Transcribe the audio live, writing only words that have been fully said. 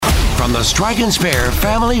from the Strike and Spare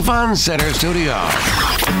Family Fun Center studio,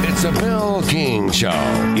 it's the Bill King Show.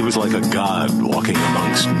 He was like a god walking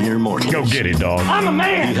amongst mere mortals. Go get it, dog. I'm a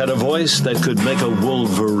man. He had a voice that could make a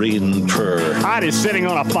wolverine purr. Hot is sitting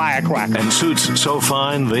on a firecracker. And suits so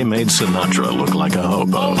fine, they made Sinatra look like a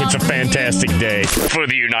hobo. It's a fantastic day for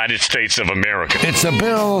the United States of America. It's the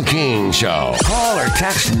Bill King Show. Call or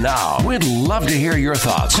text now. We'd love to hear your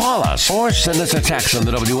thoughts. Call us or send us a text on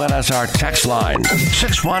the WNSR text line.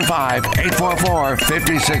 615-844-5600.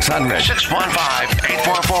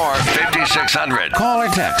 615-844-5600. Call or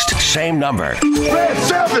text. Same number. Red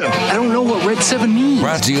 7! I don't know what Red 7 means.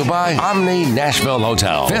 Brought to you by Omni Nashville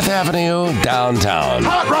Hotel, 5th Avenue, downtown.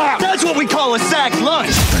 Hot rock! That's what we call a sack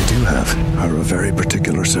lunch! I do have are a very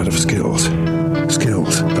particular set of skills.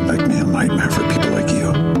 Skills that make me a nightmare for people like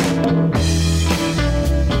you.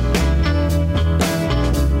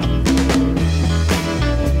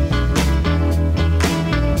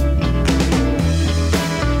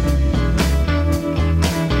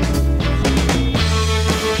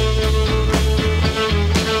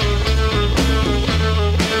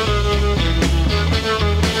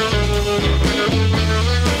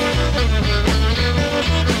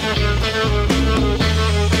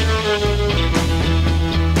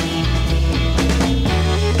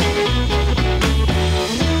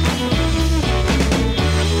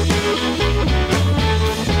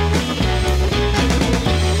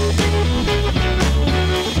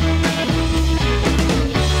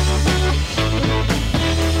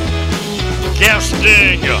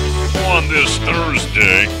 Guesting on this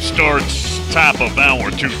Thursday starts top of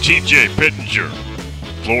hour 2, TJ Pittenger,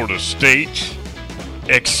 Florida State,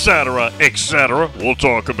 etc., etc. We'll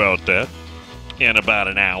talk about that in about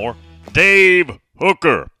an hour. Dave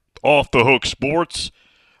Hooker, Off the Hook Sports.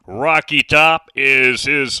 Rocky Top is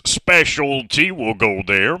his specialty. We'll go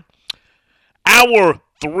there. Hour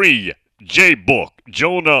 3, J-Book,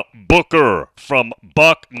 Jonah Booker from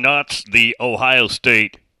Buck Nuts, the Ohio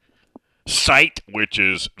State site, which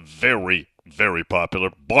is very, very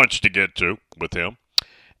popular. Bunch to get to with him.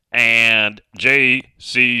 And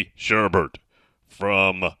J.C. Sherbert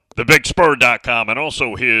from thebigspur.com and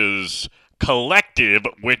also his collective,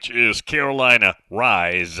 which is Carolina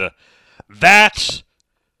Rise. That's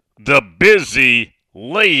the busy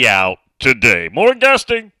layout today. More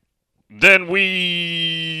guesting than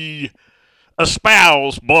we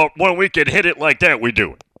espouse, but when we can hit it like that, we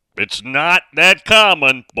do it. It's not that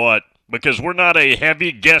common, but because we're not a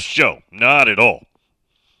heavy guest show. Not at all.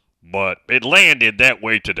 But it landed that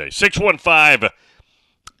way today.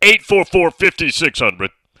 615-844-5600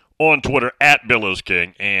 on Twitter at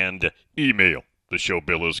BillIsKing and email the show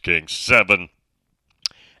BillIsKing7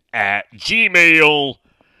 at gmail.com.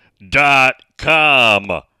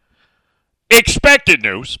 Expected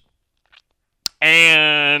news.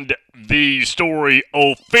 And the story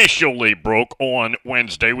officially broke on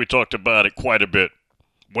Wednesday. We talked about it quite a bit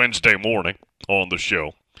Wednesday morning on the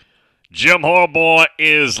show. Jim Harbaugh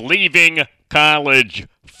is leaving college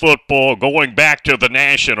football, going back to the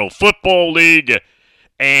National Football League,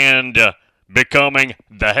 and becoming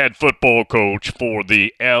the head football coach for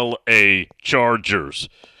the L.A. Chargers.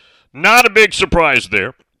 Not a big surprise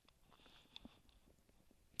there.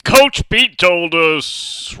 Coach Pete told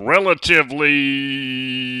us relatively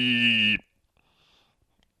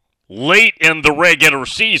late in the regular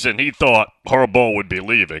season he thought Harbaugh would be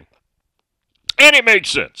leaving. And it makes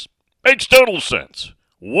sense. Makes total sense.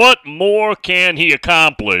 What more can he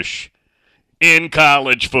accomplish in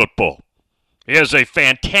college football? He has a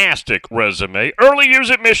fantastic resume. Early years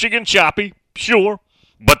at Michigan, choppy, sure,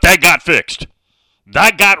 but that got fixed.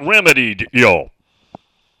 That got remedied, y'all.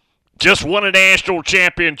 Just won a national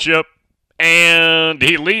championship, and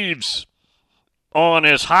he leaves on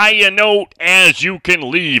as high a note as you can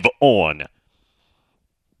leave on.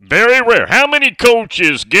 Very rare. How many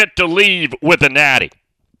coaches get to leave with a natty?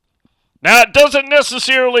 Now, it doesn't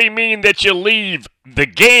necessarily mean that you leave the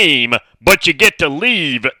game, but you get to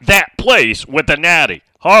leave that place with a natty.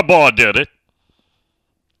 Harbaugh did it.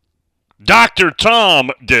 Dr.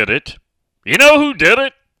 Tom did it. You know who did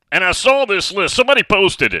it? And I saw this list. Somebody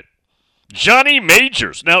posted it. Johnny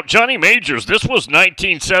Majors. Now, Johnny Majors, this was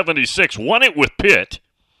 1976, won it with Pitt,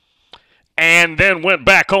 and then went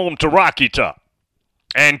back home to Rocky Top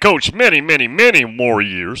and coached many, many, many more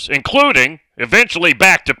years, including eventually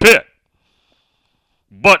back to Pitt.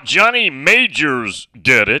 But Johnny Majors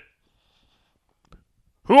did it.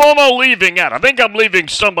 Who am I leaving out? I think I'm leaving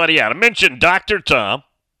somebody out. I mentioned Dr. Tom,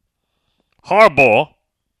 Harbaugh,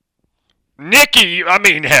 Nick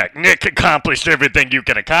accomplished everything you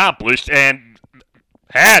can accomplish and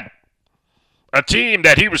had a team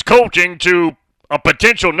that he was coaching to a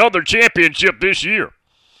potential another championship this year.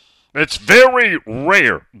 It's very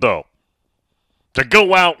rare, though, to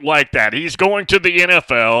go out like that. He's going to the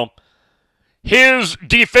NFL. His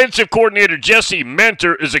defensive coordinator, Jesse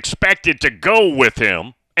Minter, is expected to go with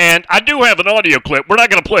him. And I do have an audio clip. We're not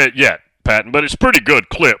going to play it yet, Patton, but it's a pretty good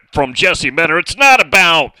clip from Jesse Minter. It's not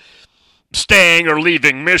about staying or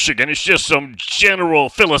leaving Michigan. It's just some general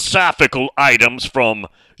philosophical items from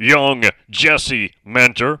young Jesse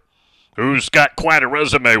Minter, who's got quite a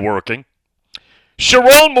resume working.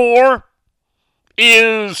 Sherrone Moore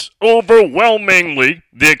is overwhelmingly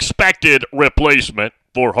the expected replacement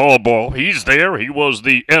for Harbaugh. He's there. He was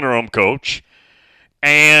the interim coach.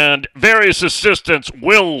 And various assistants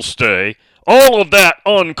will stay. All of that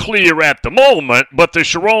unclear at the moment, but the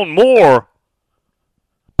Sherrone Moore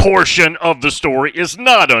portion of the story is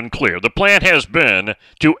not unclear. The plan has been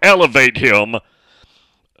to elevate him.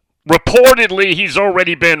 Reportedly, he's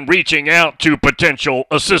already been reaching out to potential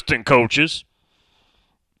assistant coaches.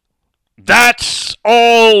 That's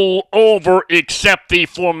all over except the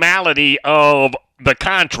formality of the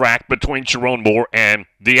contract between Sherrone Moore and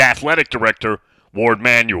the athletic director, Ward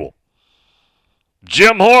Manuel.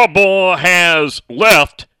 Jim Harbaugh has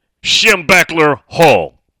left Schembechler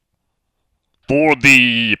Hall for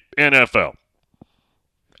the NFL.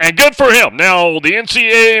 And good for him. Now, the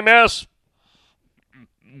NCAA mess,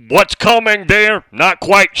 what's coming there, not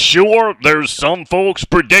quite sure. There's some folks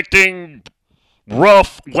predicting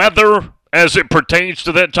rough weather as it pertains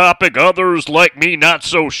to that topic. Others, like me, not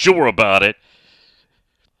so sure about it.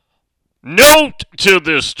 Note to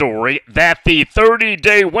this story that the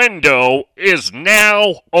 30-day window is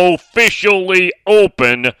now officially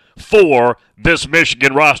open for this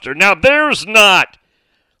Michigan roster. Now, there's not,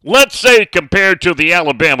 let's say compared to the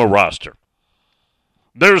Alabama roster,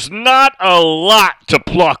 there's not a lot to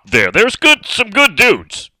pluck there. There's some good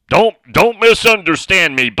dudes. Don't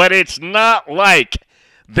misunderstand me, but it's not like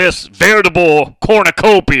this veritable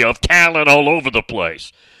cornucopia of talent all over the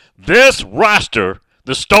place. This roster,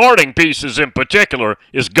 the starting pieces in particular,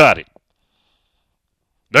 is gutted.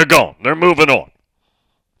 They're gone. They're moving on.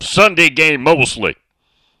 Sunday game mostly.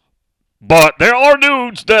 But there are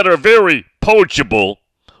dudes that are very poachable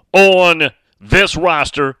on this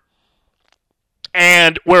roster,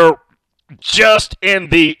 and we're just in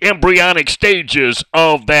the embryonic stages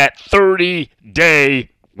of that 30-day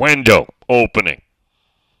window opening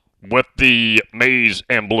with the maize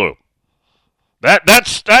and blue.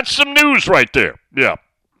 That's some news right there. Yeah.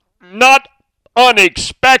 Not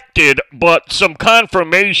unexpected, but some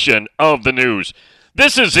confirmation of the news.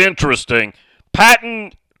 This is interesting.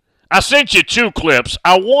 Patton, I sent you 2 clips.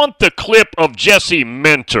 I want the clip of Jesse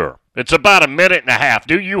Minter. It's about a minute and a half.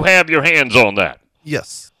 Do you have your hands on that?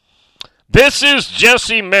 Yes. This is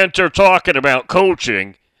Jesse Minter talking about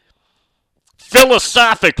coaching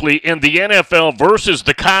philosophically in the NFL versus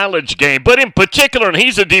the college game, but in particular, and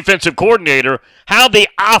he's a defensive coordinator, how the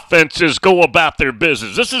offenses go about their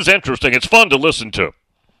business. This is interesting. It's fun to listen to.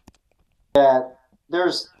 Yeah,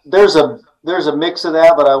 there's a mix of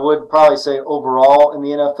that, but I would probably say overall in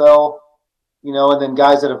the NFL, and then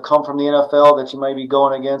guys that have come from the NFL that you might be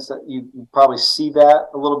going against, that you probably see that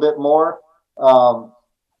a little bit more. I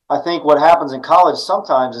think what happens in college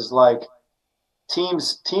sometimes is like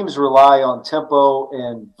teams rely on tempo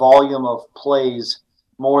and volume of plays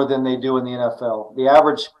more than they do in the NFL. The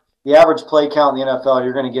average play count in the NFL,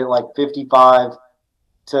 you're going to get like 55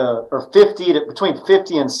 to between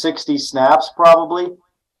 50 and 60 snaps probably.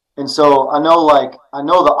 And so I know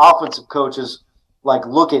the offensive coaches like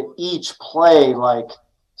look at each play like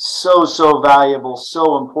so valuable,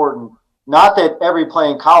 so important. Not that every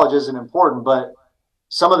play in college isn't important, but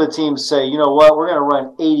some of the teams say, you know what, we're going to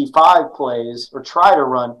run 85 plays or try to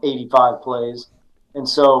run 85 plays. And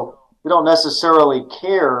so we don't necessarily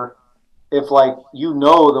care if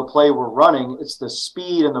the play we're running, it's the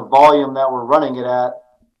speed and the volume that we're running it at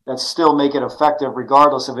that still make it effective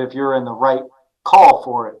regardless of if you're in the right call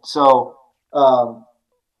for it. So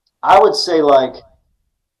I would say a lot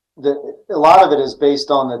of it is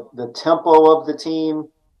based on the tempo of the team,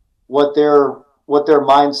 what their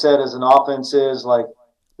mindset as an offense is. Like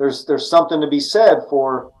there's something to be said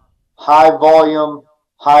for high volume,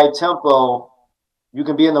 high tempo. You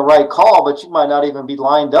can be in the right call, but you might not even be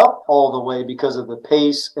lined up all the way because of the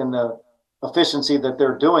pace and the efficiency that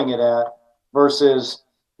they're doing it at, versus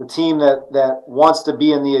the team that wants to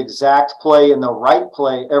be in the exact play and the right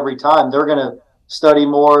play every time. They're going to study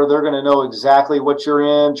more. They're going to know exactly what you're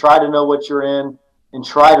in, try to know what you're in, and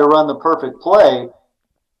try to run the perfect play,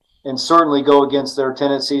 and certainly go against their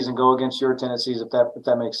tendencies and go against your tendencies, if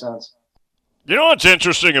that makes sense. You know what's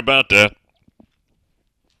interesting about that?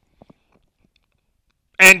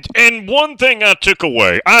 And one thing I took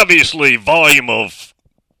away, obviously volume of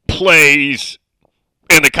plays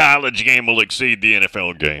in the college game will exceed the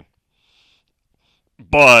NFL game.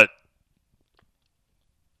 But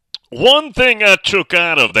one thing I took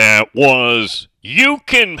out of that was you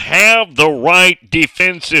can have the right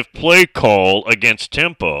defensive play call against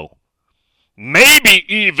tempo, maybe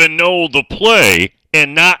even know the play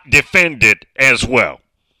and not defend it as well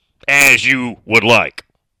as you would like.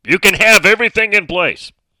 You can have everything in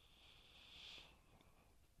place.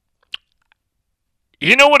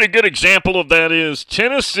 You know what a good example of that is?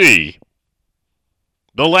 Tennessee,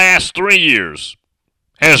 the last 3 years,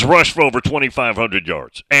 has rushed for over 2,500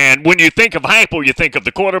 yards. And when you think of Heupel, you think of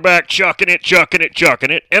the quarterback chucking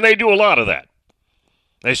it, and they do a lot of that.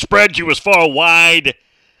 They spread you as far wide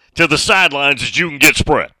to the sidelines as you can get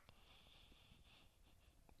spread.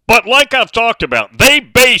 But like I've talked about, they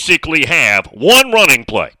basically have one running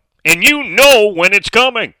play, and you know when it's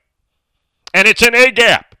coming. And it's an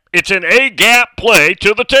A-gap. It's an A-gap play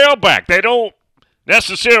to the tailback. They don't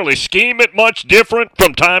necessarily scheme it much different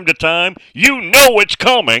from time to time. You know it's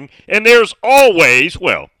coming, and there's always,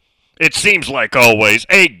 well, it seems like always,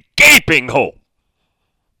 a gaping hole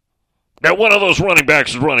that one of those running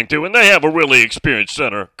backs is running to, and they have a really experienced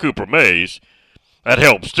center, Cooper Mays. That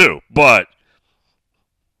helps too, but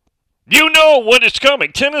you know when it's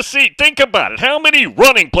coming. Tennessee, think about it. How many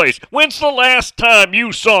running plays? When's the last time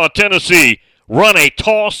you saw Tennessee run a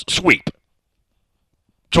toss sweep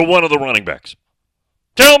to one of the running backs?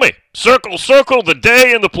 Tell me. Circle the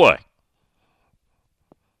day and the play.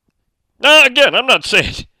 Now, again, I'm not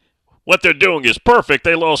saying what they're doing is perfect.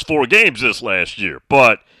 They lost 4 games this last year.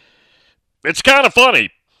 But it's kind of funny.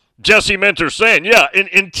 Jesse Minter saying, yeah,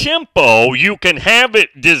 in tempo, you can have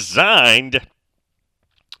it designed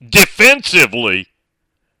defensively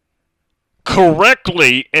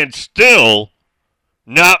correctly and still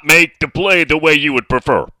not make the play the way you would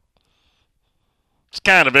prefer. It's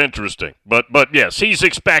kind of interesting. But yes, he's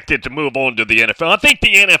expected to move on to the NFL. I think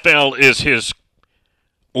the NFL is his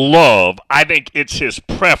love. I think it's his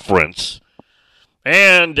preference.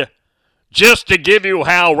 And just to give you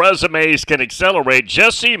how resumes can accelerate,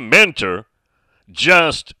 Jesse Minter,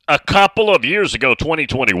 just a couple of years ago,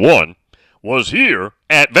 2021, was here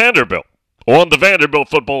at Vanderbilt, on the Vanderbilt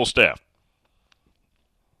football staff.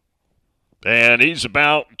 And he's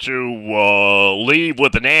about to leave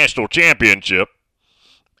with the national championship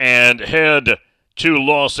and head to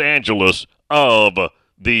Los Angeles of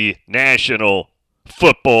the National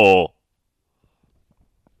Football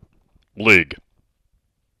League.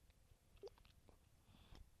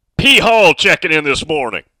 P. Hall checking in this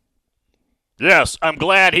morning. Yes, I'm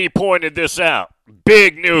glad he pointed this out.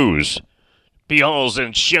 Big news. P. Hall's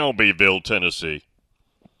in Shelbyville, Tennessee.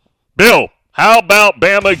 Bill, how about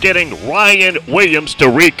Bama getting Ryan Williams to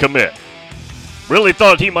recommit? Really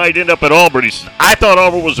thought he might end up at Auburn. I thought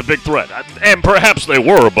Auburn was a big threat, and perhaps they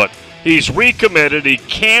were, but he's recommitted. He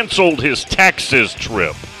canceled his Texas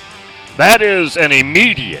trip. That is an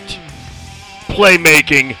immediate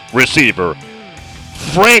playmaking receiver.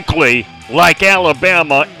 Frankly, like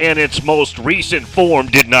Alabama in its most recent form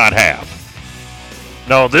did not have.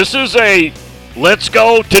 No, this is a let's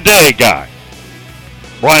go today guy,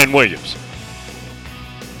 Ryan Williams.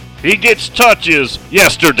 He gets touches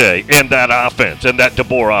yesterday in that offense, in that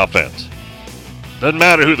DeBoer offense. Doesn't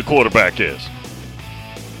matter who the quarterback is.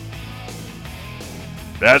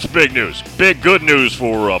 That's big news. Big good news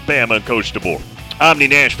for Bama and Coach DeBoer. Omni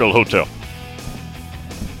Nashville Hotel.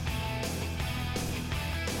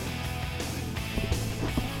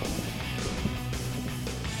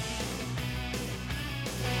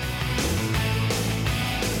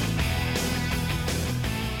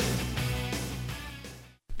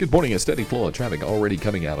 Good morning. A steady flow of traffic already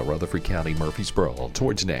coming out of Rutherford County, Murfreesboro,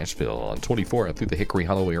 towards Nashville on 24 through the Hickory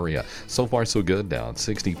Hollow area. So far, so good. Down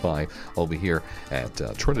 65 over here at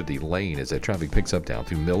Trinity Lane as that traffic picks up down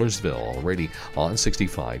through Millersville. Already on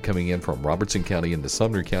 65 coming in from Robertson County into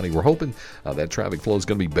Sumner County. We're hoping that traffic flow is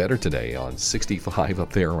going to be better today on 65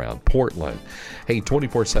 up there around Portland. Hey,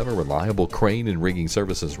 24/7 reliable crane and rigging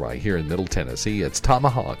services right here in Middle Tennessee. It's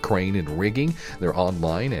Tomahawk Crane and Rigging. They're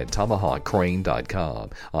online at tomahawkcrane.com.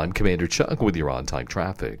 I'm Commander Chuck with your on-time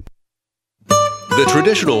traffic. The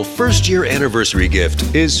traditional first-year anniversary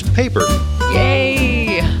gift is paper.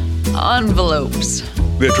 Yay! Envelopes.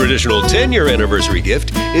 The traditional 10-year anniversary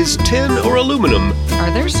gift is tin or aluminum. Are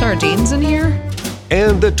there sardines in here?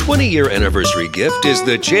 And the 20-year anniversary gift is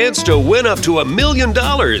the chance to win up to $1 million.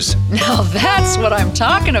 Now that's what I'm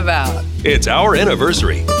talking about. It's our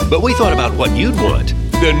anniversary, but we thought about what you'd want.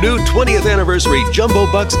 The new 20th anniversary Jumbo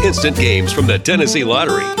Bucks instant games from the Tennessee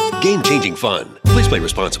Lottery. game-changing fun. Please play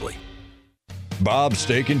responsibly. Bob's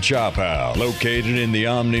Steak and Chop House, located in the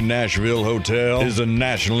Omni Nashville Hotel, is a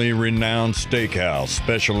nationally renowned steakhouse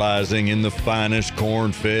specializing in the finest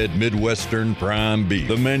corn-fed Midwestern prime beef.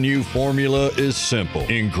 The menu formula is simple: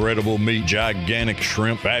 incredible meat, gigantic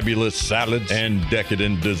shrimp, fabulous salads, and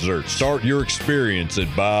decadent desserts. Start your experience at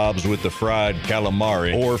Bob's with the fried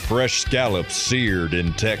calamari or fresh scallops seared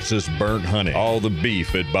in Texas burnt honey. All the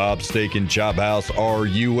beef at Bob's Steak and Chop House are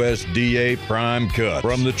USDA prime cuts,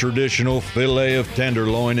 from the traditional filet of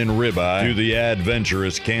tenderloin and ribeye to the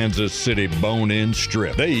adventurous Kansas City bone-in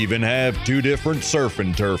strip. They even have 2 different surf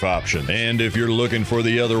and turf options. And if you're looking for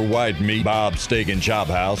the other white meat, Bob's Steak and Chop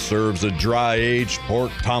House serves a dry-aged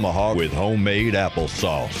pork tomahawk with homemade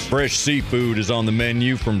applesauce. Fresh seafood is on the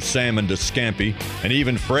menu, from salmon to scampi, and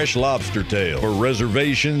even fresh lobster tail. For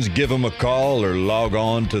reservations, give them a call or log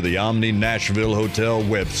on to the Omni Nashville Hotel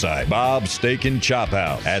website. Bob's Steak and Chop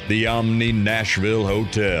House at the Omni Nashville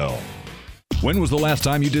Hotel. When was the last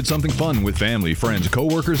time you did something fun with family, friends,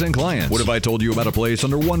 coworkers, and clients? What if I told you about a place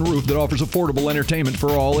under one roof that offers affordable entertainment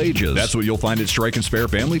for all ages? That's what you'll find at Strike and Spare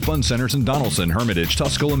Family Fun Centers in Donaldson, Hermitage,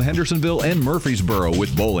 Tusculum, Hendersonville, and Murfreesboro,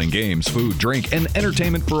 with bowling, games, food, drink, and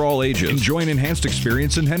entertainment for all ages. Enjoy an enhanced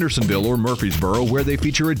experience in Hendersonville or Murfreesboro, where they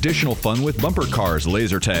feature additional fun with bumper cars,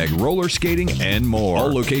 laser tag, roller skating, and more.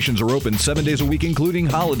 All locations are open 7 days a week, including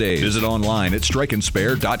holidays. Visit online at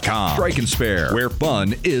strikeandspare.com. Strike and Spare, where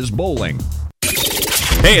fun is bowling.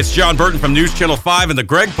 Hey, it's John Burton from News Channel 5 and the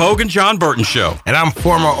Greg Pogue and John Burton Show. And I'm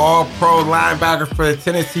former All-Pro linebacker for the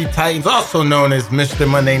Tennessee Titans, also known as Mr.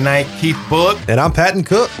 Monday Night, Keith Bullock. And I'm Patton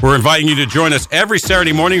Cook. We're inviting you to join us every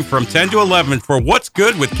Saturday morning from 10 to 11 for What's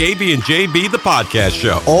Good with KB and JB, the podcast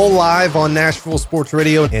show. All live on Nashville Sports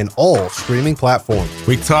Radio and all streaming platforms.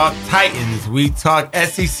 We talk Titans, we talk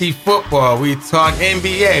SEC football, we talk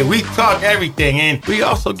NBA, we talk everything, and we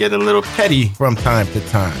also get a little petty from time to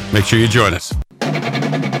time. Make sure you join us.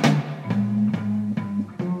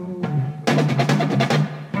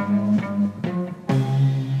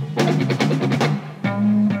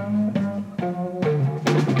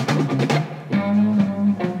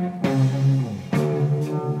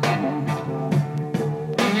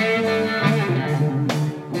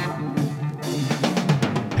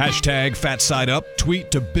 Hashtag Fat Side Up.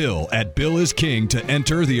 Tweet to Bill at Bill is King to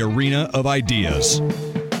enter the arena of ideas.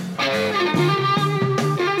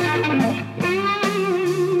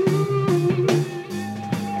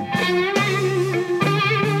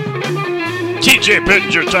 TJ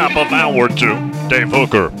Pittenger, top of hour 2. Dave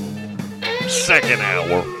Hooker, second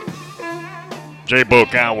hour.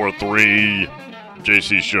 J-Book, hour 3.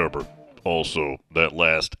 JC Sherbert, also that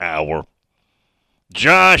last hour.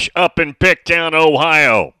 Josh up in Picktown,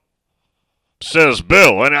 Ohio, says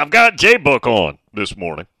Bill, and I've got J-Book on this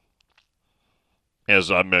morning, as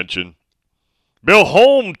I mentioned. Bill,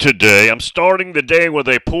 home today. I'm starting the day with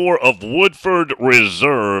a pour of Woodford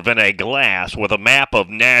Reserve in a glass with a map of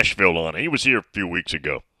Nashville on it. He was here a few weeks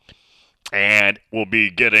ago. And will be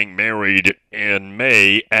getting married in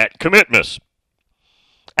May at Commitmas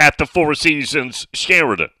at the Four Seasons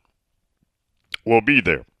Sheridan. We'll be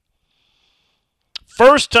there.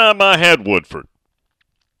 First time I had Woodford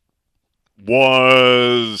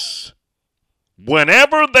was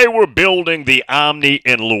whenever they were building the Omni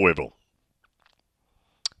in Louisville.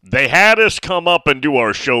 They had us come up and do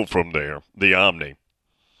our show from there, the Omni.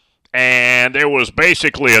 And there was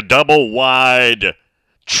basically a double-wide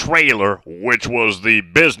trailer, which was the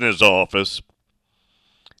business office,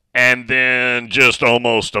 and then just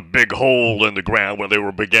almost a big hole in the ground when they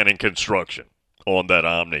were beginning construction on that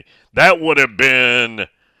Omni. That would have been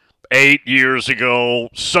 8 years ago,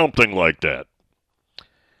 something like that.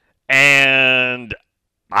 And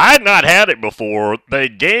I had not had it before. They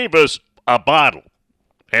gave us a bottle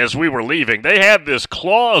as we were leaving. They had this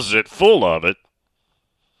closet full of it.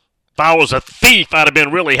 If I was a thief, I'd have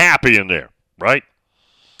been really happy in there, right?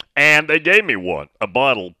 And they gave me one, a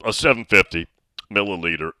bottle, a 750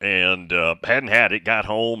 milliliter, and hadn't had it, got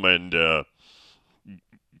home and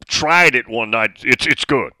tried it one night. It's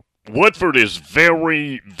good. Woodford is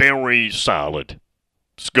very, very solid.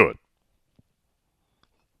 It's good.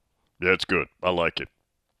 Yeah, it's good. I like it.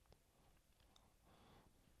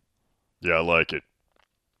 Yeah, I like it.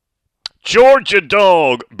 Georgia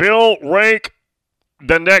Dog. Bill, rank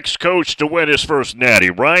the next coach to win his first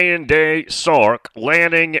natty. Ryan Day, Sark,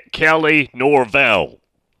 Lanning, Kelly, Norvell.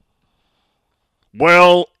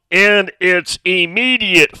 Well, in its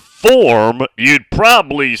immediate form, you'd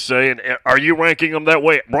probably say, and are you ranking them that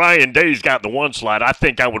way? Ryan Day's got the one slide. I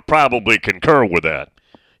think I would probably concur with that.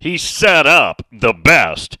 He set up the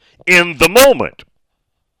best in the moment.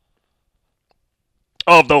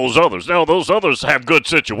 of those others. Now, those others have good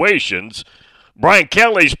situations. Brian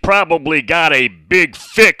Kelly's probably got a big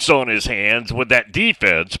fix on his hands with that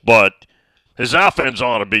defense, but his offense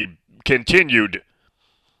ought to be continued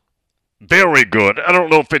very good. I don't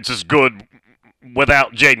know if it's as good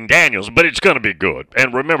without Jaden Daniels, but it's going to be good.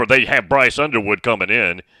 And remember, they have Bryce Underwood coming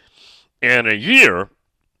in a year,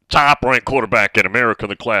 top-ranked quarterback in America in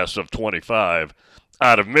the class of 25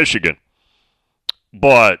 out of Michigan.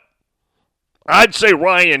 But I'd say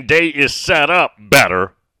Ryan Day is set up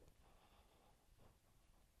better.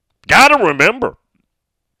 Got to remember,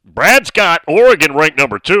 Brad's got Oregon ranked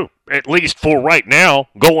number 2, at least for right now,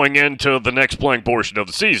 going into the next playing portion of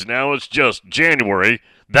the season. Now it's just January.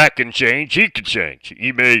 That can change. He could change.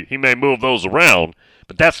 He may move those around,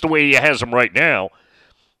 but that's the way he has them right now.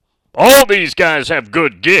 All these guys have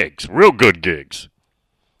good gigs, real good gigs.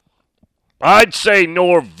 I'd say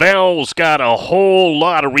Norvell's got a whole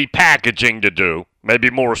lot of repackaging to do, maybe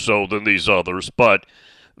more so than these others, but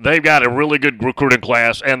they've got a really good recruiting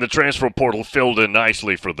class, and the transfer portal filled in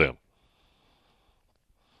nicely for them.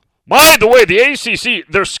 By the way, the ACC,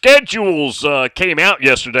 their schedules came out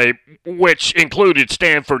yesterday, which included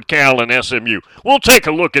Stanford, Cal, and SMU. We'll take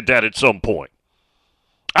a look at that at some point.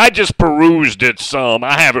 I just perused it some.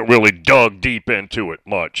 I haven't really dug deep into it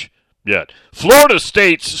much yet. Florida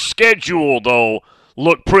State's schedule, though,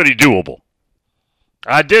 looked pretty doable.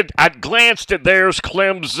 I glanced at theirs.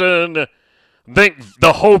 Clemson, I think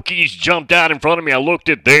the Hokies jumped out in front of me. I looked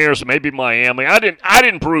at theirs, maybe Miami. I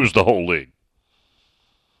didn't peruse the whole league.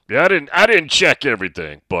 Yeah, I didn't check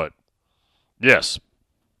everything, but yes.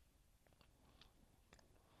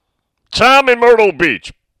 Tom in Myrtle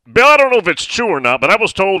Beach. Bill, I don't know if it's true or not, but I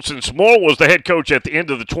was told since Moore was the head coach at the end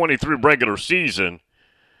of the 23 regular season,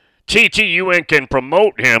 TTUN can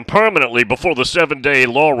promote him permanently before the 7-day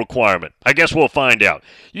law requirement. I guess we'll find out.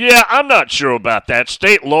 Yeah, I'm not sure about that.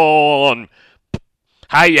 State law on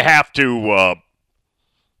how you have to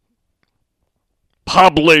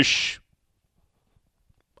publish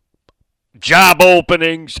job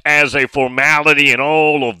openings as a formality and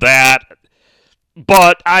all of that.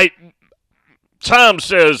 But Tom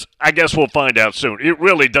says, I guess we'll find out soon. It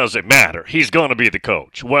really doesn't matter. He's going to be the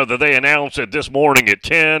coach, whether they announce it this morning at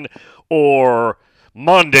 10 or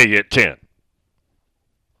Monday at 10.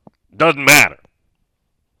 Doesn't matter.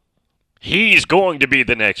 He's going to be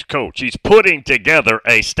the next coach. He's putting together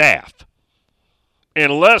a staff.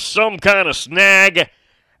 Unless some kind of snag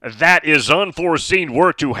that is unforeseen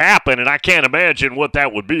were to happen, and I can't imagine what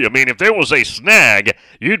that would be. I mean, if there was a snag,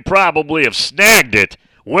 you'd probably have snagged it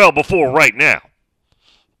well before right now.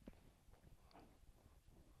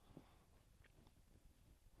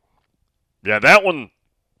 Yeah, that one's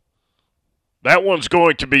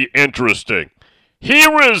going to be interesting.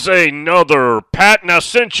 Here is another, Patton, I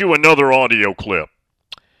sent you another audio clip.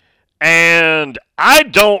 And I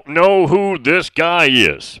don't know who this guy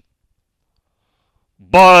is.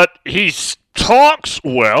 But he talks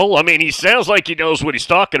well. I mean, he sounds like he knows what he's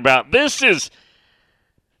talking about. This is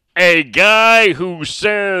a guy who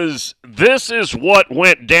says this is what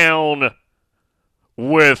went down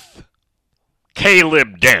with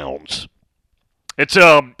Caleb Downs. It's,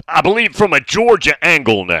 I believe, from a Georgia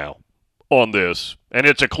angle now on this, and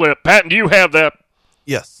it's a clip. Patton, do you have that?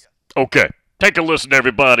 Yes. Okay. Take a listen,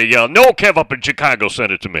 everybody. Noel Kev up in Chicago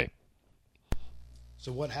sent it to me.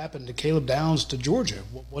 So what happened to Caleb Downs to Georgia?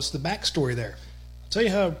 What's the backstory there? I'll tell you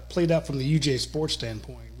how it played out from the UJ sports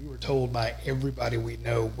standpoint. We were told by everybody we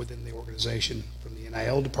know within the organization, from the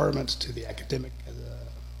NIL departments to the academic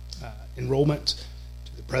enrollment,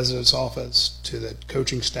 to the president's office, to the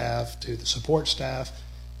coaching staff, to the support staff,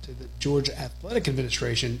 to the Georgia Athletic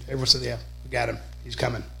Administration. Everyone said, yeah, we got him. He's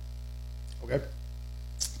coming. Okay?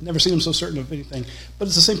 Never seen him so certain of anything. But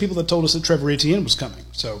it's the same people that told us that Trevor Etienne was coming.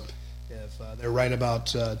 So if they're right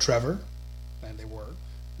about Trevor, and they were,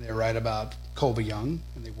 and they're right about Colby Young,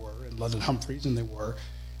 and they were, and London Humphreys, and they were,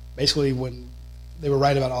 basically when they were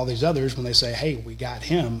right about all these others, when they say, hey, we got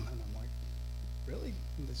him, and I'm like, really?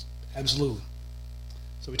 Absolutely.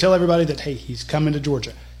 So we tell everybody that, hey, he's coming to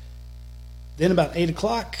Georgia. Then about 8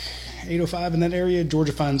 o'clock, 8:05 in that area,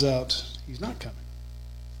 Georgia finds out he's not coming.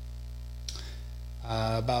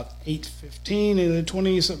 About 8:15,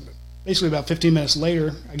 20, basically about 15 minutes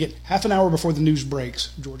later, I get half an hour before the news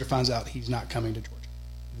breaks, Georgia finds out he's not coming to Georgia.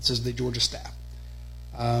 This is the Georgia staff.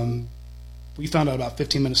 We found out about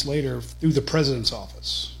 15 minutes later through the president's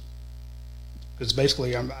office. Because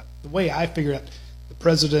basically, the way I figured out,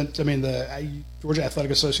 the Georgia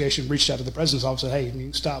Athletic Association reached out to the president's office and said, hey, you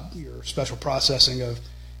can stop your special processing of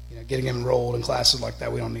getting him enrolled in classes like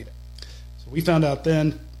that. We don't need it. So we found out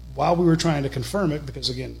then, while we were trying to confirm it, because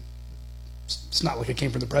again, it's not like it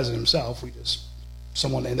came from the president himself.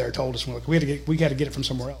 Someone in there told us we got to get it from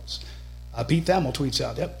somewhere else. Pete Thamel tweets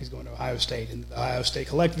out, "Yep, he's going to Ohio State," and the Ohio State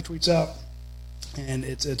Collective tweets out, and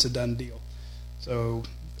it's a done deal. So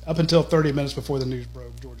up until 30 minutes before the news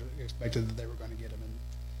broke, Georgia expected that they were going to get him.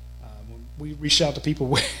 And when we reached out to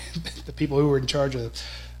people, the people who were in charge of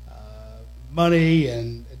money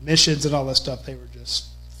and admissions and all that stuff, they were just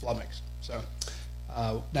flummoxed. So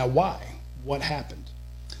now why? What happened?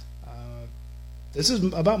 This is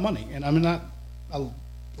about money, and I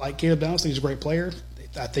like Caleb Downs. I think he's a great player.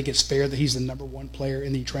 I think it's fair that he's the number one player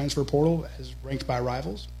in the transfer portal as ranked by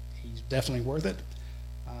Rivals. He's definitely worth it.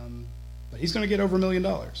 But he's going to get over $1 million.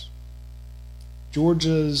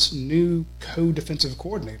 Georgia's new co-defensive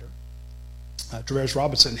coordinator, Travaris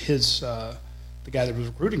Robinson, the guy that was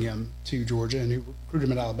recruiting him to Georgia and who recruited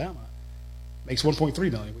him at Alabama, makes $1.3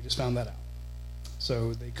 million. We just found that out.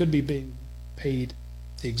 So they could be being paid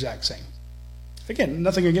the exact same. Again,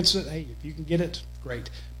 nothing against it. Hey, if you can get it, great.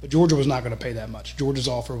 But Georgia was not going to pay that much. Georgia's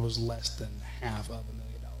offer was less than half of $1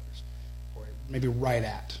 million, or maybe right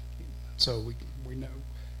at. So we know.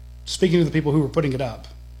 Speaking to the people who were putting it up,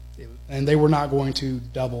 and they were not going to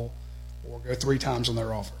double or go 3 times on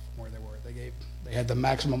their offer from where they were. They had the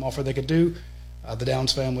maximum offer they could do. The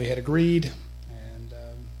Downs family had agreed, and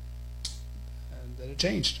then it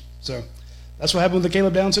changed. So that's what happened with the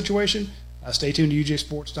Caleb Downs situation. Stay tuned to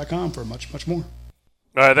UGAsports.com for much, much more.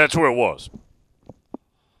 All right, that's where it was.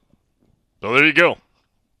 So there you go.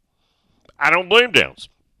 I don't blame Downs.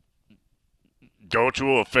 Go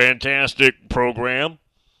to a fantastic program.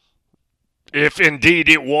 If indeed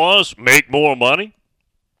it was, make more money.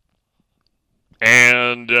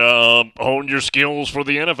 And hone your skills for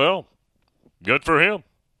the NFL. Good for him.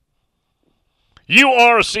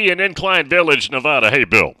 URC in Incline Village, Nevada. Hey,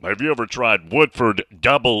 Bill, have you ever tried Woodford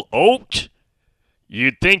Double Oaked?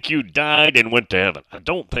 You'd think you died and went to heaven. I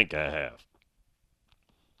don't think I have.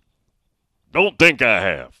 Don't think I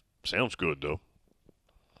have. Sounds good, though.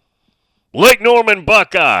 Lake Norman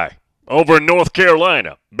Buckeye over in North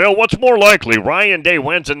Carolina. Bill, what's more likely, Ryan Day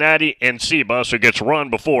wins a natty and Seabus or gets run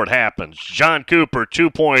before it happens? John Cooper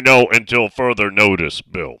 2.0 until further notice,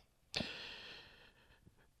 Bill.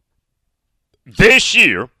 This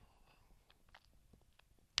year,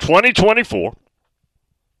 2024,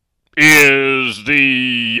 is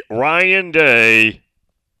the Ryan Day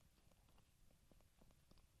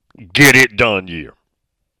get it done year.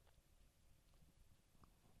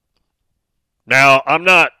 Now, I'm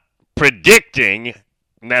not predicting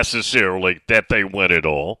necessarily that they win it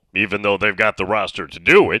all, even though they've got the roster to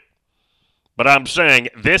do it. But I'm saying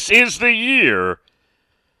this is the year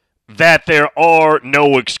that there are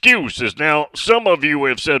no excuses. Now, some of you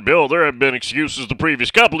have said, Bill, there have been excuses the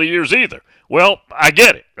previous couple of years either. Well, I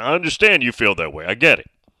get it. I understand you feel that way. I get it.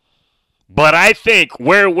 But I think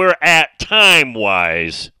where we're at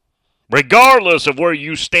time-wise, regardless of where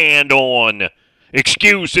you stand on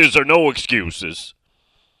excuses or no excuses,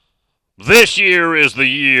 this year is the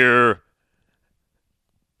year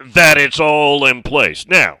that it's all in place.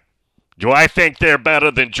 Now, do I think they're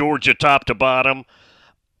better than Georgia top to bottom?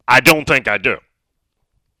 I don't think I do.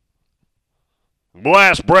 We'll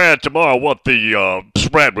ask Brad tomorrow what the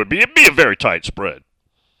spread would be. It'd be a very tight spread.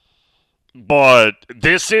 But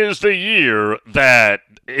this is the year that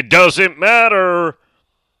it doesn't matter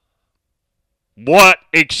what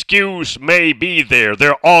excuse may be there.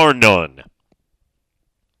 There are none.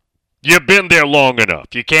 You've been there long enough.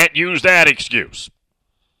 You can't use that excuse.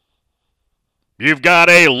 You've got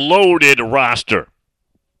a loaded roster.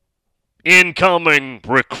 Incoming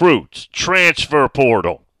recruits, transfer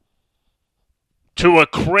portal, to a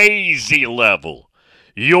crazy level.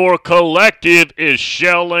 Your collective is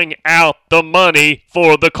shelling out the money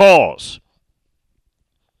for the cause.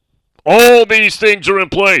 All these things are in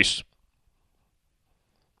place.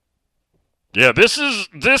 Yeah, this is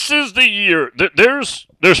the year.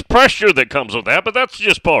 There's pressure that comes with that, but that's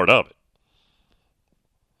just part of it.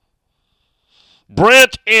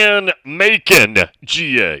 Brent in Macon,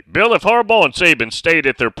 GA. Bill, if Harbaugh and Saban stayed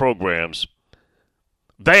at their programs,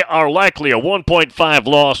 they are likely a 1.5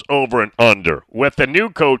 loss over and under. With the new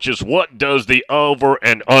coaches, what does the over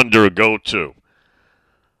and under go to?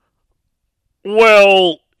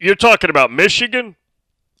 Well, you're talking about Michigan?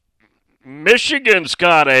 Michigan's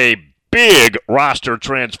got a big roster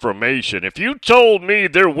transformation. If you told me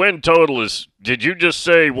their win total is, did you just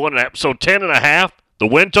say 1.5? So 10.5, the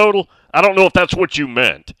win total? I don't know if that's what you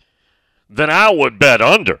meant. Then I would bet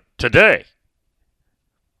under today.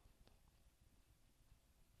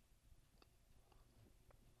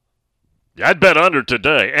 Yeah, I'd bet under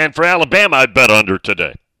today. And for Alabama, I'd bet under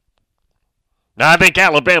today. Now, I think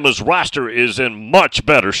Alabama's roster is in much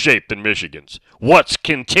better shape than Michigan's. What's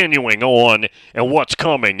continuing on and what's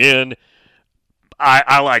coming in,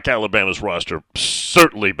 I like Alabama's roster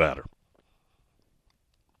certainly better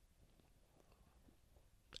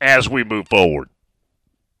as we move forward.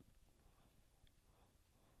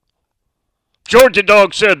 Georgia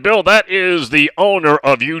Dog said, Bill, that is the owner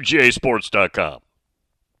of UGAsports.com.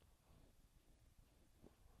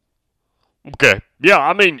 Okay. Yeah,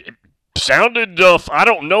 I mean, sounded, I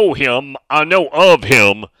don't know him. I know of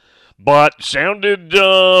him, but sounded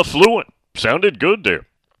fluent. Sounded good there.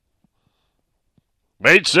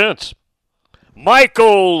 Made sense.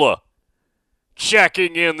 Michael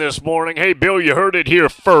checking in this morning. Hey, Bill, you heard it here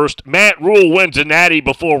first. Matt Rule wins a natty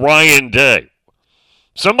before Ryan Day.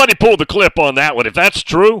 Somebody pull the clip on that one. If that's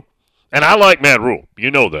true, and I like Matt Rule, you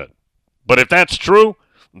know that. But if that's true,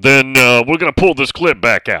 then we're going to pull this clip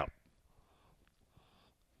back out.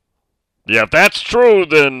 Yeah, if that's true,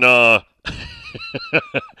 then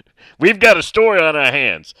we've got a story on our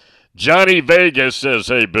hands. Johnny Vegas says,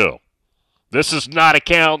 hey, Bill, this is not a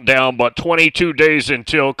countdown, but 22 days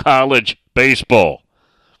until college baseball.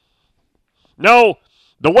 No,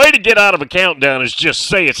 the way to get out of a countdown is just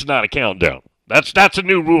say it's not a countdown. That's a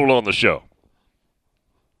new rule on the show.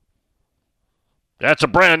 That's a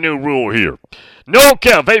brand new rule here. No,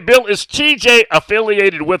 Kev. Hey, Bill, is TJ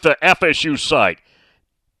affiliated with the FSU site?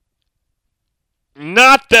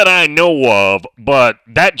 Not that I know of, but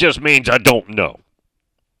that just means I don't know.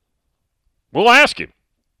 We'll ask him.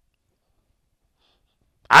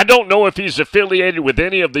 I don't know if he's affiliated with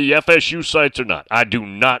any of the FSU sites or not. I do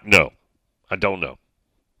not know. I don't know.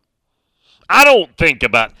 I don't think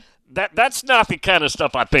about that. That's not the kind of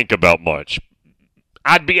stuff I think about much.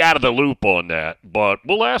 I'd be out of the loop on that, but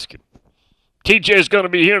we'll ask him. TJ's going to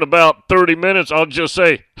be here in about 30 minutes. I'll just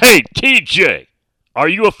say, hey, TJ, are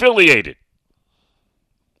you affiliated?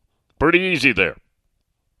 Pretty easy there.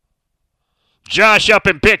 Josh up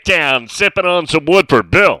in Picktown, sipping on some Woodford.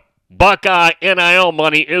 Bill, Buckeye NIL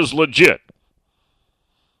money is legit.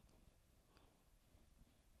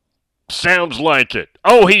 Sounds like it.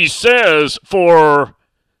 Oh, he says for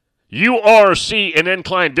URC in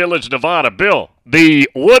Incline Village, Nevada. Bill, the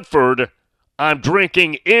Woodford I'm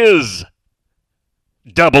drinking is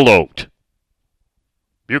double oaked.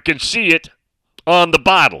 You can see it on the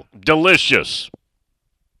bottle. Delicious.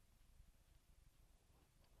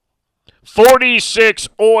 46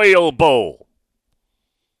 Oil Bowl.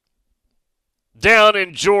 Down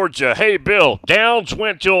in Georgia. Hey, Bill, Downs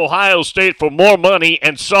went to Ohio State for more money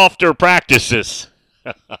and softer practices.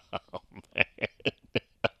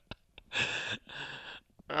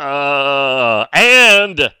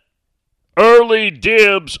 And early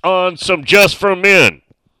dibs on some Just for Men.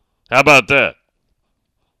 How about that?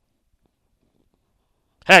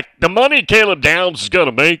 Heck, the money Caleb Downs is going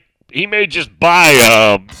to make, he may just buy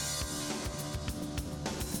a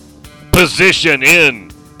position in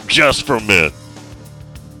Just for Men.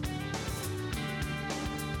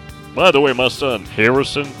 By the way, my son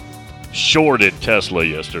Harrison shorted Tesla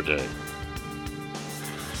yesterday.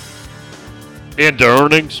 Into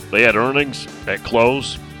earnings. They had earnings at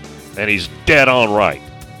close, and he's dead on right.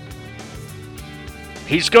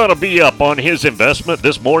 He's going to be up on his investment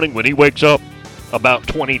this morning when he wakes up about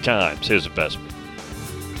 20 times his investment.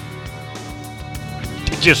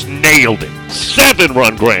 He just nailed it.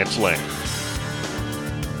 7-run grand slam.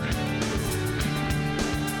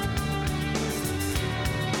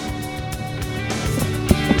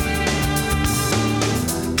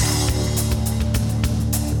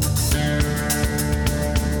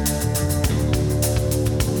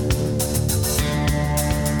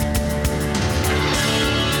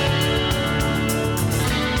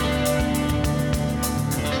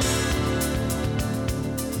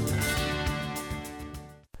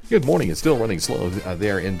 Good morning. It's still running slow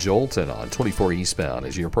there in Jolton on 24 eastbound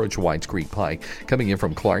as you approach Whites Creek Pike. Coming in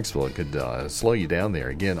from Clarksville, it could slow you down there.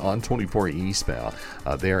 Again, on 24 eastbound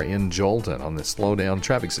there in Jolton on the slowdown.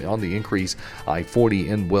 Traffic's on the increase. I-40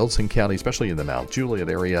 in Wilson County, especially in the Mount Juliet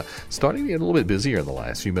area. Starting to get a little bit busier in the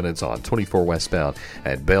last few minutes on 24 westbound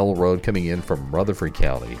at Bell Road coming in from Rutherford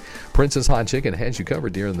County. Princess Hot Chicken has you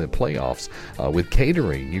covered during the playoffs with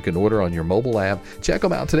catering. You can order on your mobile app. Check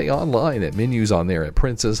them out today online at menus on there at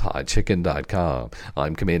princesshotchicken.com.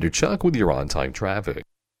 I'm Commander Chuck with your on-time traffic.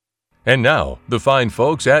 And now, the fine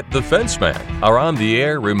folks at The Fence Man are on the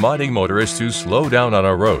air reminding motorists to slow down on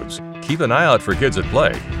our roads, keep an eye out for kids at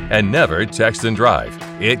play, and never text and drive.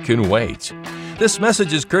 It can wait. This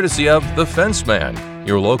message is courtesy of The Fence Man,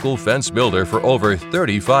 your local fence builder for over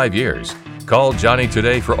 35 years. Call Johnny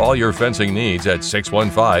today for all your fencing needs at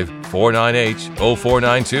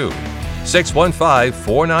 615-498-0492.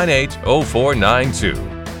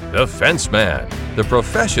 615-498-0492. The Fence Man, the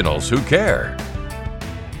professionals who care.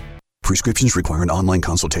 Prescriptions require an online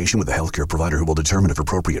consultation with a healthcare provider who will determine if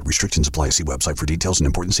appropriate. Restrictions apply. See website for details and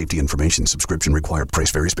important safety information. Subscription required.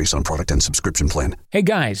 Price varies based on product and subscription plan. Hey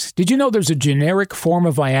guys, did you know there's a generic form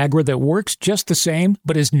of Viagra that works just the same,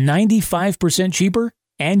 but is 95% cheaper?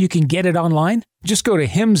 And you can get it online? Just go to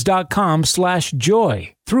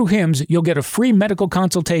hims.com/joy. Through Hims, you'll get a free medical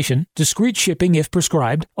consultation, discreet shipping if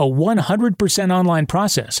prescribed, a 100% online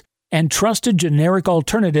process, and trusted generic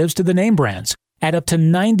alternatives to the name brands at up to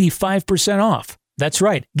 95% off. That's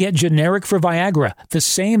right, get generic for Viagra, the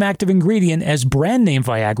same active ingredient as brand name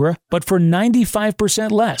Viagra, but for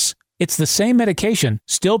 95% less. It's the same medication,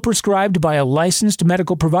 still prescribed by a licensed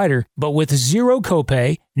medical provider, but with zero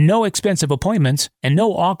copay, no expensive appointments, and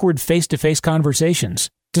no awkward face-to-face conversations.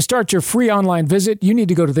 To start your free online visit, you need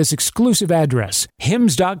to go to this exclusive address,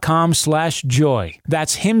 hims.com/joy.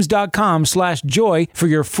 That's hims.com/joy for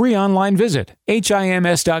your free online visit.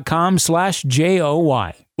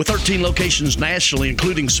 HIMS.com/JOY. With 13 locations nationally,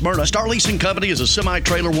 including Smyrna, Star Leasing Company is a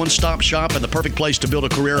semi-trailer one-stop shop and the perfect place to build a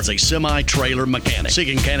career as a semi-trailer mechanic.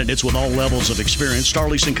 Seeking candidates with all levels of experience, Star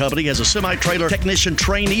Leasing Company has a semi-trailer technician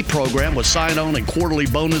trainee program with sign-on and quarterly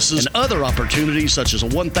bonuses and other opportunities such as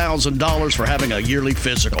 $1,000 for having a yearly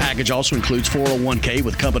physical. Package also includes 401k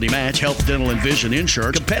with company match, health, dental, and vision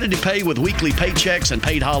insurance, competitive pay with weekly paychecks, and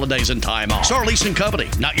paid holidays and time off. Star Leasing Company,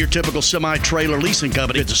 not your typical semi-trailer leasing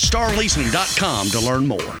company. Visit starleasing.com to learn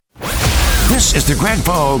more. This is the Greg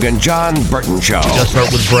Vogue and John Burton Show. Just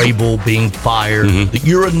start with Vrabel being fired.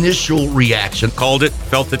 Your initial reaction. Called it,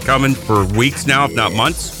 felt it coming for weeks now, if not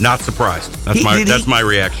months. Not surprised. That's my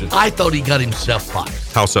reaction. I thought he got himself fired.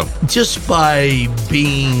 How so? Just by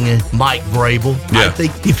being Mike Vrabel. Yeah. I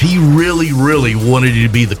think if he really, really wanted to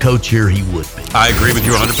be the coach here, he would be. I agree with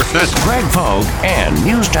you 100%. Greg Vogue and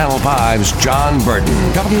News Channel 5's John Burton,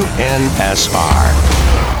 WNSR,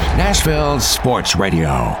 Nashville Sports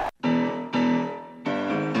Radio.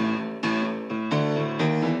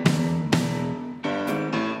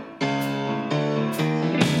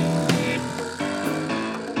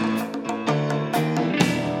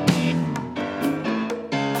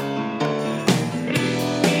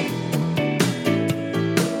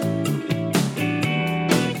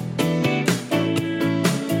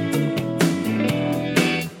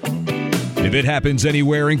 If it happens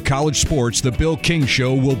anywhere in college sports, the Bill King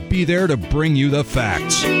Show will be there to bring you the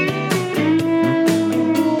facts.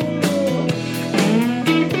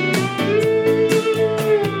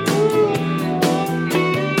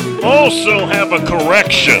 Also have a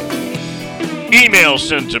correction. Email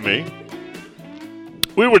sent to me.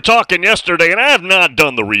 We were talking yesterday, and I have not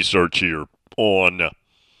done the research here on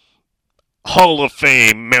Hall of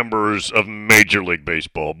Fame members of Major League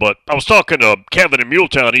Baseball. But I was talking to Kevin in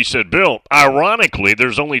Muletown. He said, Bill, ironically,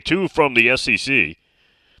 there's only two from the SEC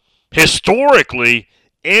historically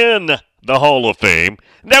in the Hall of Fame.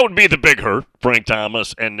 And that would be the Big Hurt, Frank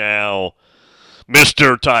Thomas, and now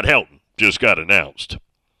Mr. Todd Helton just got announced.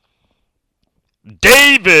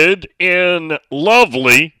 David in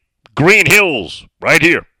lovely Green Hills, right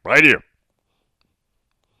here,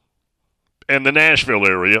 in the Nashville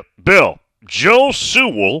area. Bill, Joe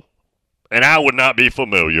Sewell, and I would not be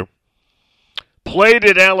familiar, played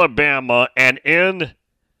at Alabama and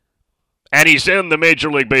he's in the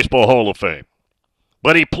Major League Baseball Hall of Fame.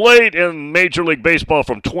 But he played in Major League Baseball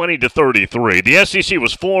from 20 to 33. The SEC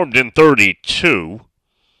was formed in 32.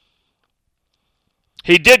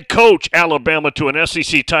 He did coach Alabama to an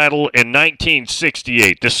SEC title in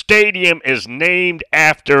 1968. The stadium is named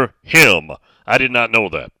after him. I did not know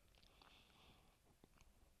that.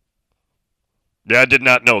 Yeah, I did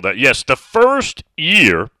not know that. Yes, the first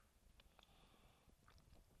year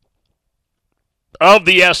of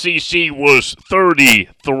the SEC was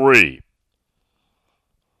 33.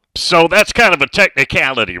 So that's kind of a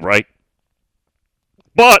technicality, right?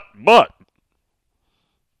 But.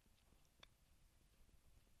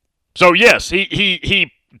 So, yes,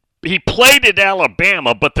 he played at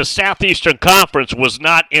Alabama, but the Southeastern Conference was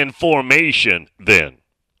not in formation then.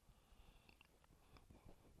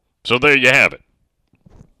 So there you have it.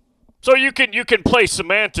 So you can play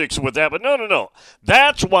semantics with that, but no.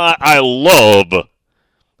 That's why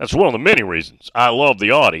that's one of the many reasons I love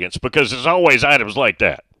the audience, because there's always items like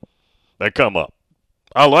that come up.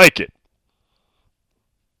 I like it.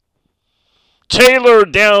 Taylor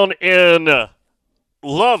down in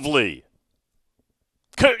lovely.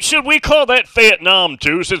 Should we call that Vietnam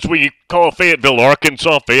too, since we call Fayetteville,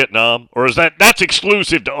 Arkansas, Vietnam? Or is that's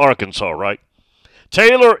exclusive to Arkansas, right?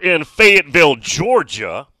 Taylor in Fayetteville,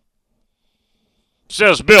 Georgia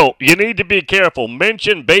Says, Bill, you need to be careful.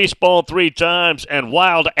 Mention baseball 3 times, and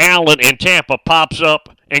Wild Allen in Tampa pops up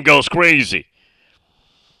and goes crazy.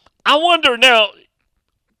 I wonder now,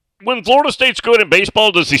 when Florida State's good in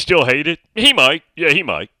baseball, does he still hate it? He might. Yeah, he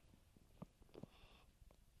might.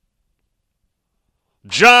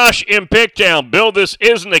 Josh in Picktown, Bill, this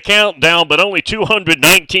isn't a countdown, but only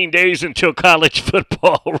 219 days until college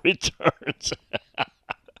football returns.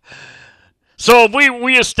 So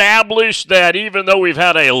we established that even though we've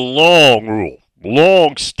had a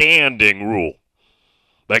long-standing rule,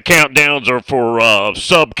 that countdowns are for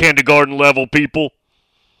sub-kindergarten level people,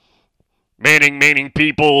 meaning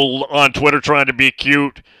people on Twitter trying to be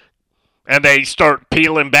cute, and they start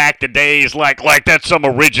peeling back the days like that's some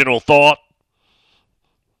original thought.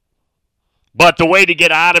 But the way to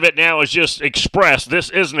get out of it now is just express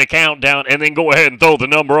this isn't a countdown, and then go ahead and throw the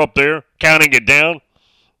number up there, counting it down.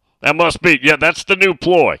 That must be, yeah, that's the new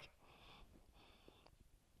ploy.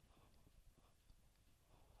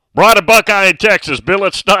 Brought a Buckeye in Texas. Bill,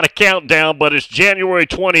 it's not a countdown, but it's January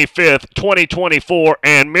 25th, 2024,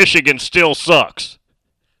 and Michigan still sucks.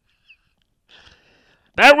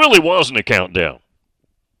 That really wasn't a countdown.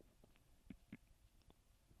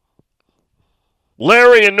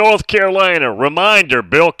 Larry in North Carolina. Reminder,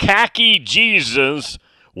 Bill, Khaki Jesus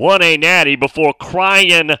won a natty before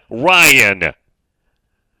crying Ryan.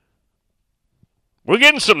 We're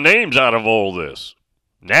getting some names out of all this.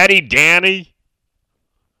 Natty Danny.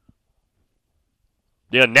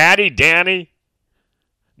 Yeah, Natty Danny.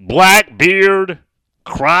 Blackbeard.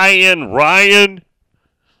 Crying Ryan.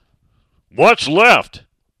 What's left?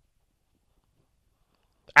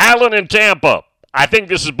 Allen in Tampa. I think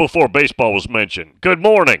this is before baseball was mentioned. Good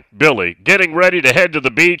morning, Billy. Getting ready to head to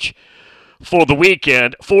the beach for the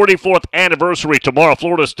weekend. 44th anniversary tomorrow.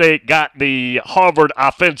 Florida State got the Harvard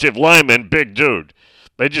offensive lineman, big dude.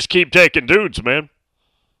 They just keep taking dudes, man.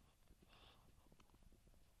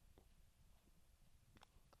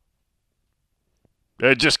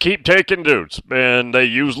 They just keep taking dudes, and they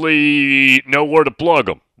usually know where to plug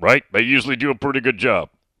them, right? They usually do a pretty good job.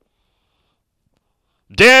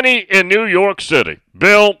 Danny in New York City.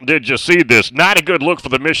 Bill, did you see this? Not a good look for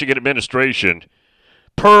the Michigan administration.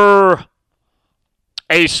 Per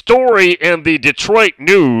a story in the Detroit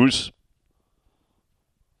News,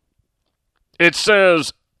 it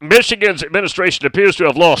says Michigan's administration appears to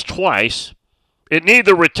have lost twice. It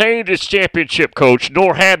neither retained its championship coach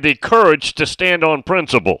nor had the courage to stand on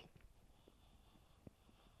principle.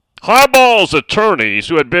 Harbaugh's attorneys,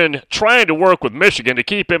 who had been trying to work with Michigan to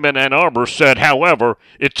keep him in Ann Arbor, said, however,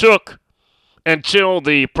 it took until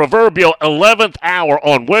the proverbial 11th hour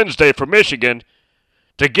on Wednesday for Michigan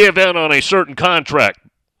to give in on a certain contract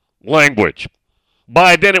language.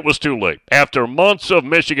 By then it was too late. After months of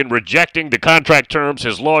Michigan rejecting the contract terms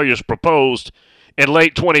his lawyers proposed in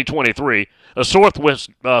late 2023, a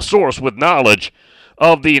source with knowledge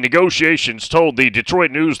of the negotiations told the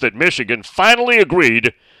Detroit News that Michigan finally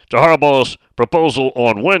agreed to Harbaugh's proposal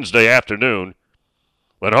on Wednesday afternoon,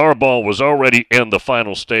 when Harbaugh was already in the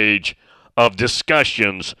final stage of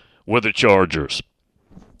discussions with the Chargers.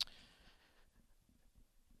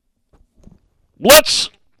 Let's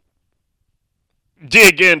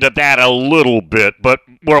dig into that a little bit, but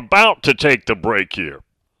we're about to take the break here.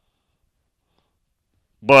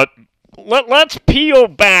 But let's peel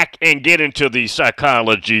back and get into the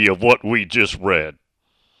psychology of what we just read.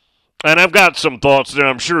 And I've got some thoughts there.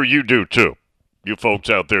 I'm sure you do too. You folks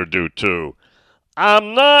out there do too.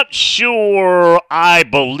 I'm not sure I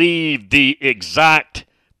believe the exact,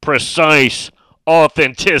 precise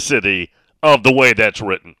authenticity of the way that's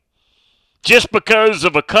written. Just because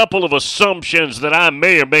of a couple of assumptions that I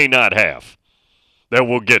may or may not have that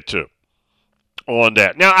we'll get to on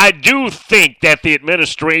that. Now, I do think that the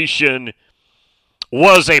administration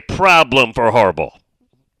was a problem for Harbaugh.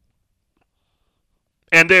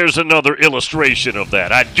 And there's another illustration of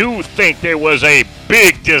that. I do think there was a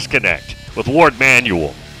big disconnect with Ward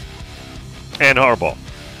Manuel and Harbaugh.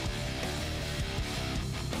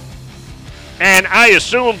 And I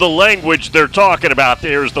assume the language they're talking about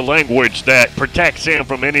there is the language that protects him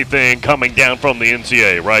from anything coming down from the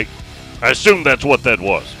NCAA, right? I assume that's what that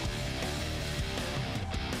was.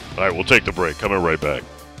 All right, we'll take the break. Coming right back.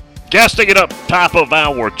 Guesting it up top of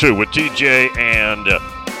hour 2 with TJ and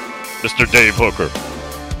Mr. Dave Hooker.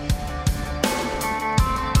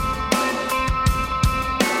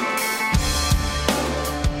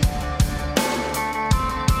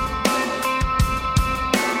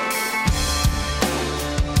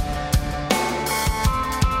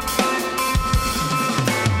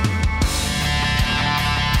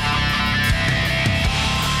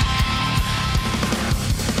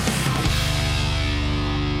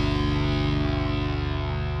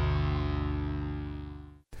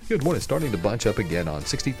 Good morning. Starting to bunch up again on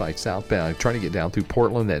 65 southbound, trying to get down through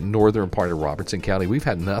Portland, that northern part of Robertson County. We've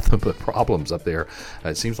had nothing but problems up there,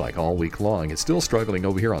 it seems like, all week long. It's still struggling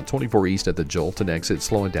over here on 24 East at the Jolton exit,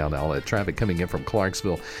 slowing down all that traffic coming in from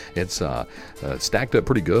Clarksville. It's stacked up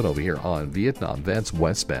pretty good over here on Vietnam Vets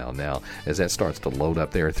westbound now as that starts to load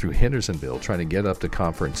up there through Hendersonville, trying to get up to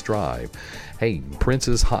Conference Drive. Hey,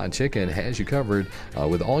 Prince's Hot Chicken has you covered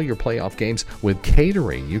with all your playoff games with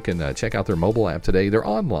catering. You can check out their mobile app today. They're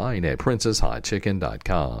online at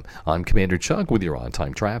princeshotchicken.com. I'm Commander Chuck with your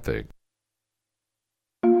on-time traffic.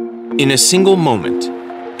 In a single moment,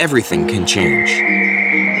 everything can change.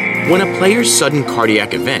 When a player's sudden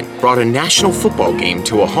cardiac event brought a national football game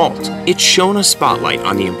to a halt, it shone a spotlight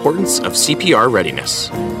on the importance of CPR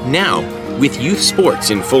readiness. Now, with youth sports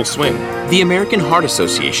in full swing, the American Heart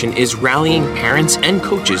Association is rallying parents and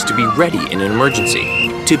coaches to be ready in an emergency.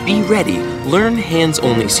 To be ready, learn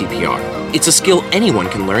hands-only CPR. It's a skill anyone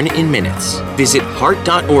can learn in minutes. Visit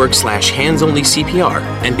heart.org/hands-only-CPR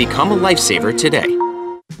and become a lifesaver today.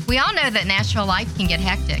 We all know that Nashville life can get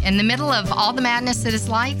hectic. In the middle of all the madness that is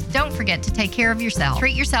life, don't forget to take care of yourself.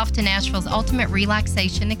 Treat yourself to Nashville's ultimate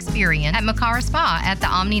relaxation experience at Mocara Spa at the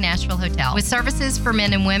Omni Nashville Hotel. With services for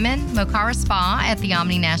men and women, Mocara Spa at the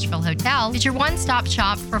Omni Nashville Hotel is your one-stop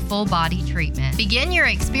shop for full-body treatment. Begin your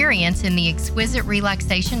experience in the exquisite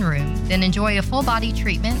relaxation room, then enjoy a full-body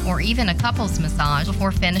treatment or even a couples massage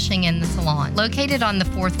before finishing in the salon. Located on the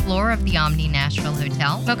 4th floor of the Omni Nashville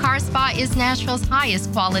Hotel, Mocara Spa is Nashville's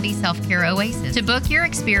highest quality self-care oasis. To book your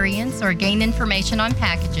experience or gain information on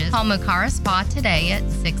packages, call Mocara Spa today at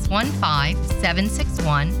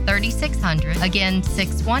 615-761-3600. Again,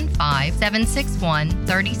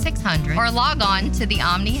 615-761-3600. Or log on to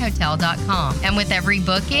theomnihotel.com. And with every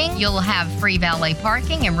booking, you'll have free valet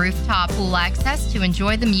parking and rooftop pool access to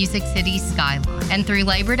enjoy the Music City skyline. And through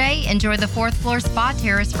Labor Day, enjoy the 4th floor spa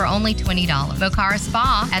terrace for only $20. Mocara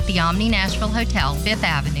Spa at the Omni Nashville Hotel, 5th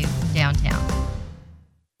Avenue, downtown.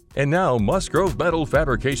 And now, Musgrove Metal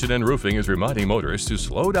Fabrication and Roofing is reminding motorists to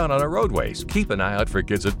slow down on our roadways, keep an eye out for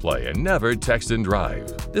kids at play, and never text and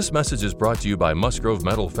drive. This message is brought to you by Musgrove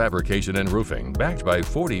Metal Fabrication and Roofing, backed by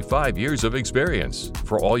 45 years of experience.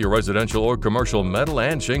 For all your residential or commercial metal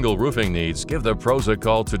and shingle roofing needs, give the pros a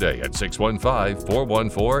call today at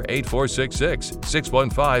 615-414-8466.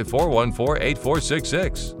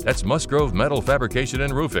 615-414-8466. That's Musgrove Metal Fabrication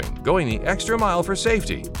and Roofing, going the extra mile for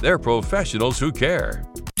safety. They're professionals who care.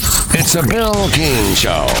 It's a Bill King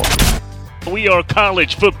Show. We are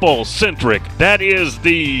college football centric. That is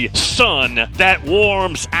the sun that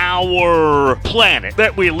warms our planet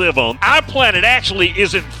that we live on. Our planet actually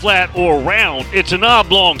isn't flat or round. It's an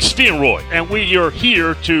oblong spheroid. And we are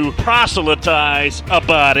here to proselytize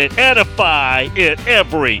about it, edify it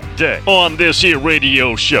every day on this here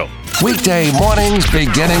radio show. Weekday mornings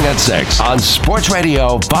beginning at 6 on Sports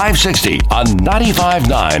Radio 560 on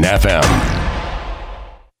 95.9 FM.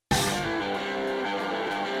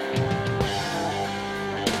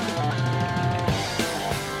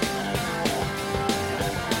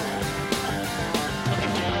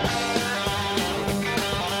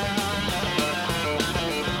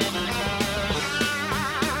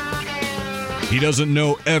 He doesn't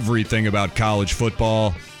know everything about college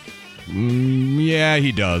football. Yeah,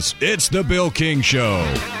 he does. It's the Bill King Show.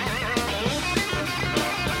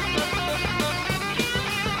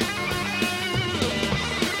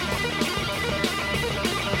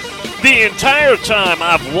 The entire time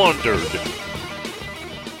I've wondered,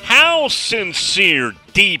 how sincere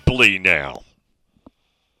deeply now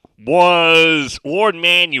was Warde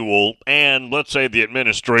Manuel and, let's say, the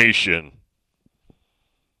administration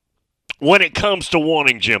when it comes to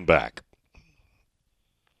wanting Jim back.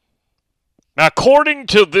 Now, according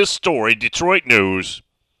to this story, Detroit News,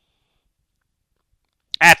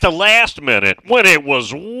 at the last minute, when it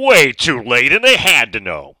was way too late and they had to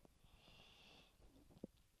know,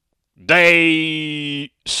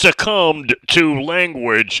 they succumbed to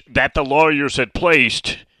language that the lawyers had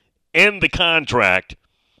placed in the contract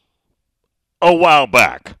a while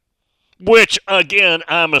back. Which, again,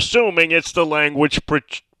 I'm assuming it's the language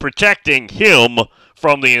protecting him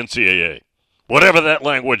from the NCAA. Whatever that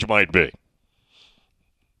language might be.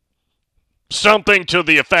 Something to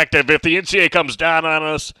the effect of, if the NCAA comes down on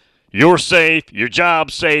us, you're safe, your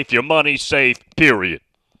job's safe, your money's safe, period.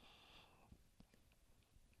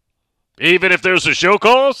 Even if there's a show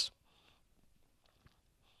cause?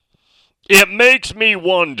 It makes me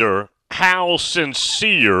wonder how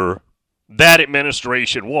sincere that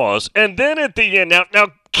administration was. And then at the end, now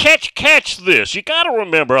catch this. You got to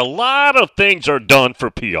remember, a lot of things are done for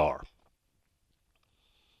PR.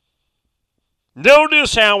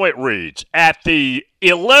 Notice how it reads. At the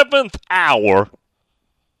 11th hour,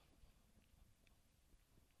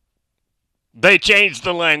 they changed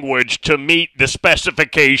the language to meet the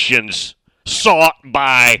specifications sought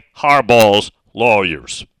by Harbaugh's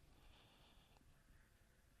lawyers.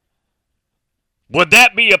 Would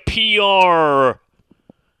that be a PR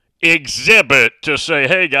exhibit to say,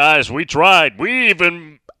 hey, guys, we tried. We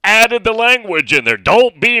even added the language in there.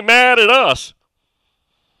 Don't be mad at us.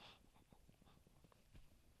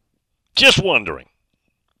 Just wondering.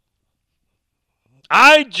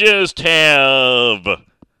 I just have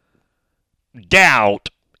doubt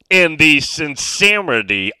in the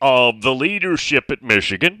sincerity of the leadership at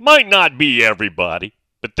Michigan. Might not be everybody,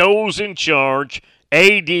 but those in charge,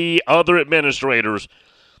 AD, other administrators,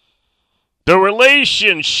 the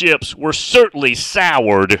relationships were certainly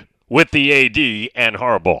soured with the AD and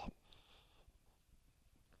Harbaugh.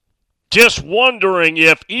 Just wondering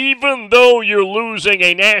if, even though you're losing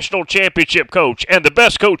a national championship coach and the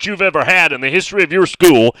best coach you've ever had in the history of your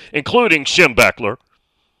school, including Schembechler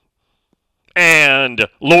and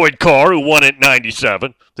Lloyd Carr, who won it in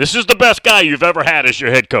 97, this is the best guy you've ever had as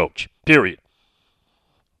your head coach, period.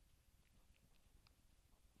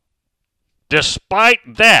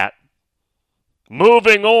 Despite that,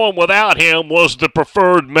 moving on without him was the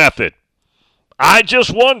preferred method. I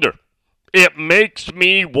just wonder. It makes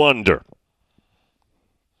me wonder.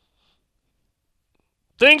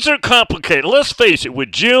 Things are complicated. Let's face it,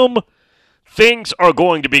 with Jim, things are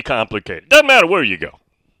going to be complicated. Doesn't matter where you go.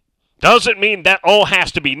 Doesn't mean that all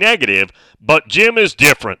has to be negative, but Jim is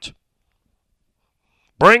different.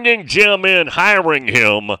 Bringing Jim in, hiring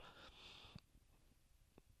him,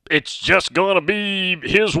 it's just going to be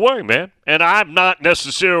his way, man. And I'm not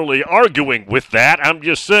necessarily arguing with that. I'm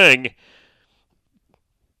just saying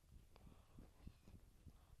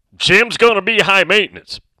Jim's going to be high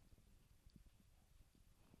maintenance.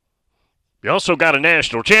 You also got a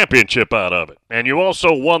national championship out of it. And you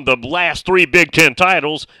also won the last 3 Big Ten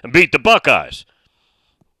titles and beat the Buckeyes.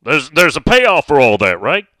 There's a payoff for all that,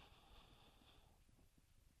 right?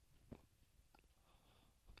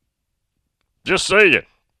 Just saying.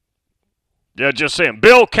 Yeah, just saying.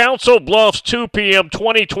 Bill, Council Bluffs, 2 p.m.,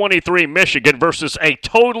 2023, Michigan versus a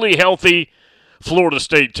totally healthy Florida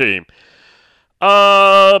State team.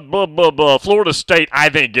 Florida State, I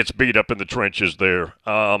think, gets beat up in the trenches there.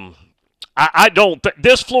 I don't think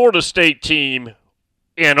this Florida State team,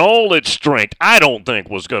 in all its strength, I don't think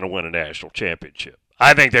was going to win a national championship.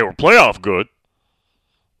 I think they were playoff good.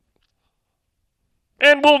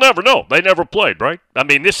 And we'll never know. They never played, right? I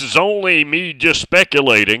mean, this is only me just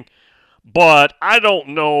speculating, but I don't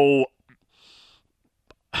know.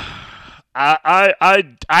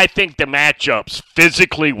 I think the matchups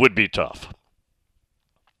physically would be tough.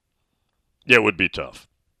 Yeah, it would be tough.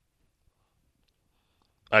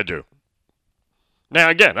 I do. Now,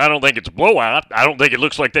 again, I don't think it's a blowout. I don't think it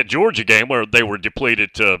looks like that Georgia game where they were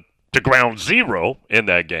depleted to ground zero in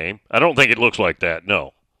that game. I don't think it looks like that,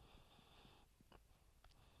 no.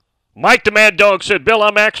 Mike the Mad Dog said, Bill,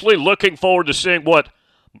 I'm actually looking forward to seeing what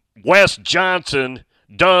Wes Johnson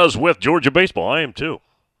does with Georgia baseball. I am too.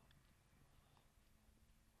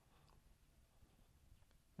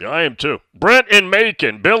 Yeah, I am too. Brent in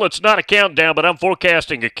Macon. Bill, it's not a countdown, but I'm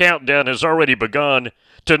forecasting a countdown has already begun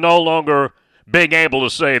to no longer being able to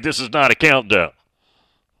say this is not a countdown.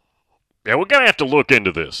 Yeah, we're going to have to look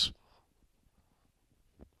into this.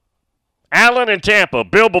 Alan in Tampa.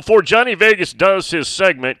 Bill, before Johnny Vegas does his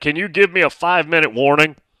segment, can you give me a 5-minute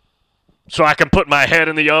warning so I can put my head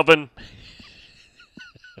in the oven?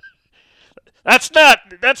 That's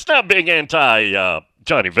not being anti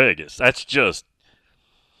Johnny Vegas. That's just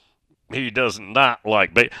he does not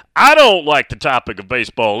like baseball. I don't like the topic of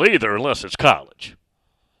baseball either unless it's college.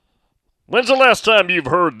 When's the last time you've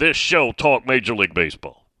heard this show talk Major League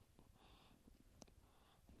Baseball?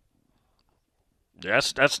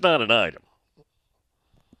 That's not an item.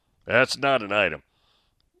 That's not an item.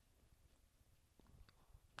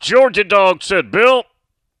 Georgia Dog said, Bill,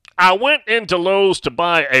 I went into Lowe's to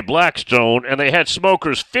buy a Blackstone, and they had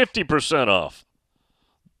smokers 50% off.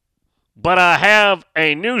 But I have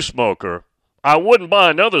a new smoker. I wouldn't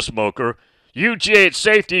buy another smoker. UGA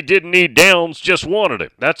Safety didn't need Downs, just wanted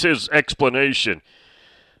it. That's his explanation.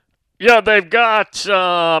 Yeah, they've got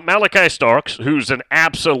Malachi Starks, who's an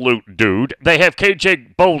absolute dude. They have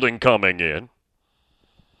KJ Bolden coming in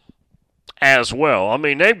as well. I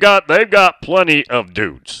mean, they've got plenty of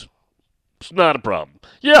dudes. It's not a problem.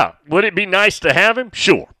 Yeah, would it be nice to have him?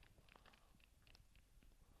 Sure.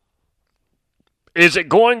 Is it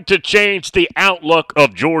going to change the outlook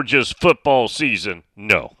of Georgia's football season?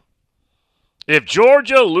 No. If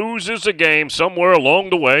Georgia loses a game somewhere along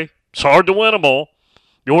the way, it's hard to win them all.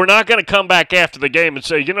 You're not going to come back after the game and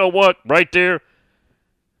say, you know what, right there,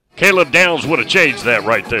 Caleb Downs would have changed that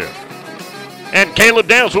right there. And Caleb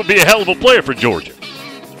Downs would be a hell of a player for Georgia.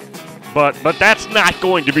 But that's not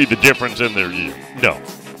going to be the difference in their year. No.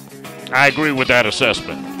 I agree with that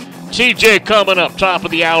assessment. TJ coming up top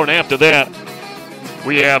of the hour, and after that,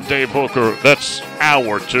 we have Dave Hooker. That's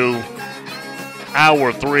hour 2.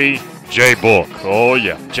 Hour 3, Jay Book. Oh,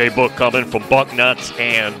 yeah. Jay Book coming from Bucknuts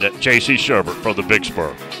and J.C. Sherbert from the Big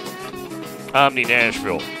Spur. Omni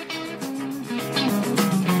Nashville.